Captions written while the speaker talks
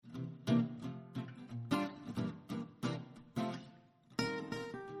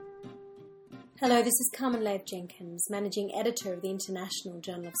Hello, this is Carmen Laird-Jenkins, Managing Editor of the International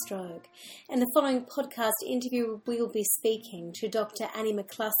Journal of Stroke. In the following podcast interview, we will be speaking to Dr. Annie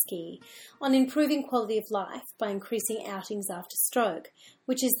McCluskey on improving quality of life by increasing outings after stroke,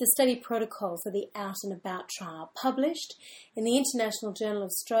 which is the study protocol for the Out and About trial, published in the International Journal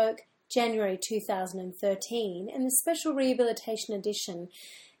of Stroke, January 2013, and the special rehabilitation edition,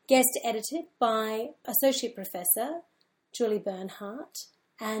 guest edited by Associate Professor Julie Bernhardt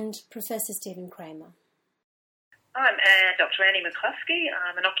and Professor Stephen Kramer. I'm Dr. Annie McCluskey.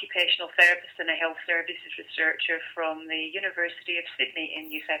 I'm an occupational therapist and a health services researcher from the University of Sydney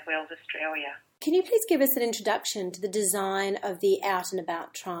in New South Wales, Australia. Can you please give us an introduction to the design of the Out and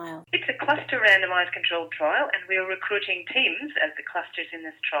About trial? It's a cluster randomised controlled trial, and we're recruiting teams as the clusters in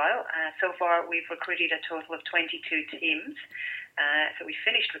this trial. So far, we've recruited a total of 22 teams. So we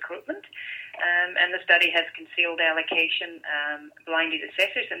finished recruitment, and the study has concealed allocation, blinded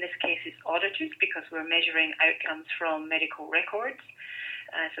assessors. In this case, it's auditors, because we're measuring outcomes from medical records.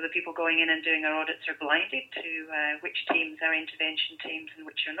 So the people going in and doing our audits are blinded to which teams are intervention teams and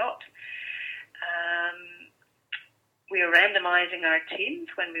which are not. We are randomising our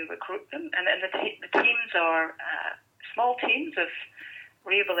teams when we recruit them, and the teams are small teams of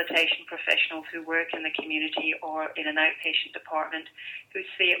rehabilitation professionals who work in the community or in an outpatient department who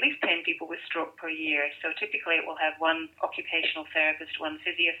see at least 10 people with stroke per year. So typically it will have one occupational therapist, one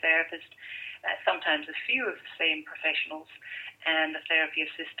physiotherapist, sometimes a few of the same professionals, and a therapy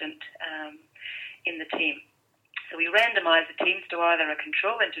assistant in the team. So we randomise the teams to either a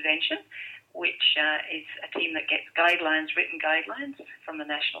control intervention, which is a team that gets written guidelines from the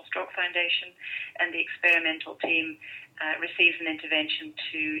National Stroke Foundation, and the experimental team receives an intervention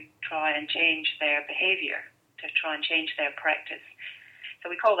to try and change their behaviour, to try and change their practice. So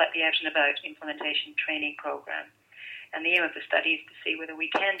we call that the Out and About Implementation Training Program. And the aim of the study is to see whether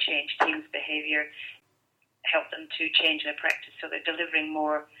we can change teams' behaviour, help them to change their practice so they're delivering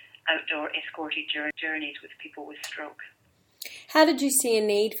more outdoor escorted journeys with people with stroke. How did you see a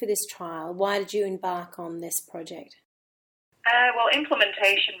need for this trial? Why did you embark on this project? Well,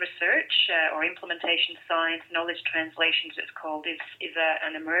 implementation research or implementation science, knowledge translation as it's called, is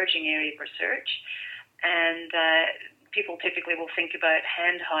an emerging area of research. And people typically will think about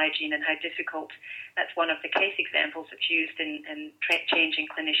hand hygiene and how difficult. That's one of the case examples that's used in changing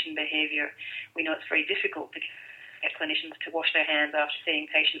clinician behaviour. We know it's very difficult to get clinicians to wash their hands after seeing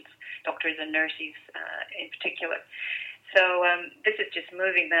patients, doctors and nurses in particular. So this is just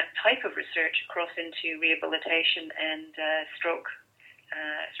moving that type of research across into rehabilitation and stroke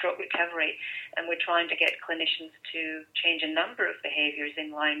recovery, and we're trying to get clinicians to change a number of behaviours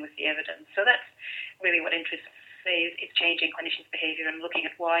in line with the evidence. So that's really what interests me, is changing clinicians' behaviour and looking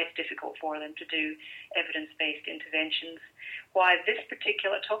at why it's difficult for them to do evidence-based interventions. Why this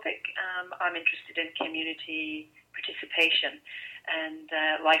particular topic? I'm interested in community participation and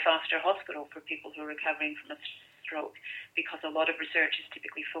life after hospital for people who are recovering from a stroke, because a lot of research is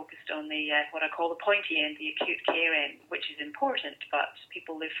typically focused on the what I call the pointy end, the acute care end, which is important, but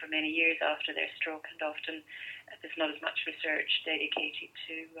people live for many years after their stroke, and often there's not as much research dedicated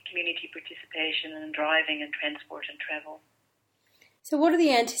to community participation and driving and transport and travel. So what are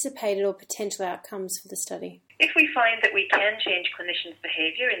the anticipated or potential outcomes for the study? If we find that we can change clinicians'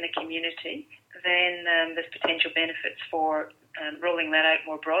 behaviour in the community, then there's potential benefits for rolling that out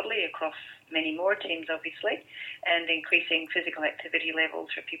more broadly across many more teams, obviously, and increasing physical activity levels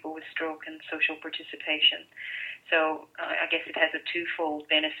for people with stroke and social participation. So I guess it has a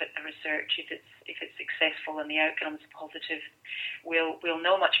twofold benefit, the research. If it's successful and the outcome's positive, we'll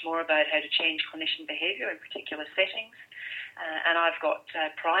know much more about how to change clinician behaviour in particular settings. And I've got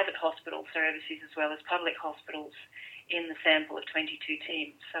private hospital services as well as public hospitals in the sample of 22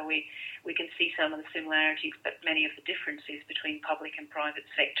 teams. So we can see some of the similarities, but many of the differences between public and private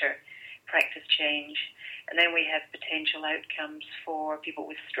sector practice change. And then we have potential outcomes for people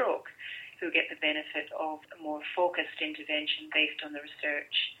with stroke who get the benefit of a more focused intervention based on the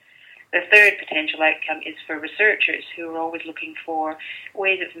research. The third potential outcome is for researchers who are always looking for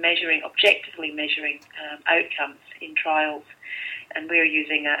ways of objectively measuring outcomes in trials. And we're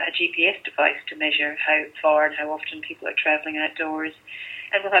using a GPS device to measure how far and how often people are travelling outdoors.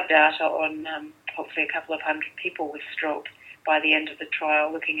 And we'll have data on hopefully a couple of hundred people with stroke by the end of the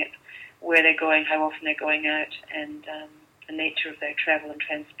trial, looking at where they're going, how often they're going out, and the nature of their travel and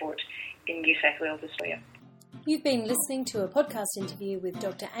transport in New South Wales, Australia. You've been listening to a podcast interview with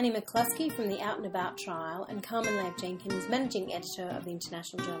Dr. Annie McCluskey from the Out and About trial and Carmen Laird-Jenkins, Managing Editor of the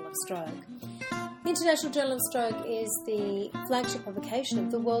International Journal of Stroke. The International Journal of Stroke is the flagship publication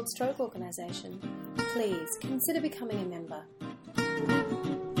of the World Stroke Organisation. Please consider becoming a member.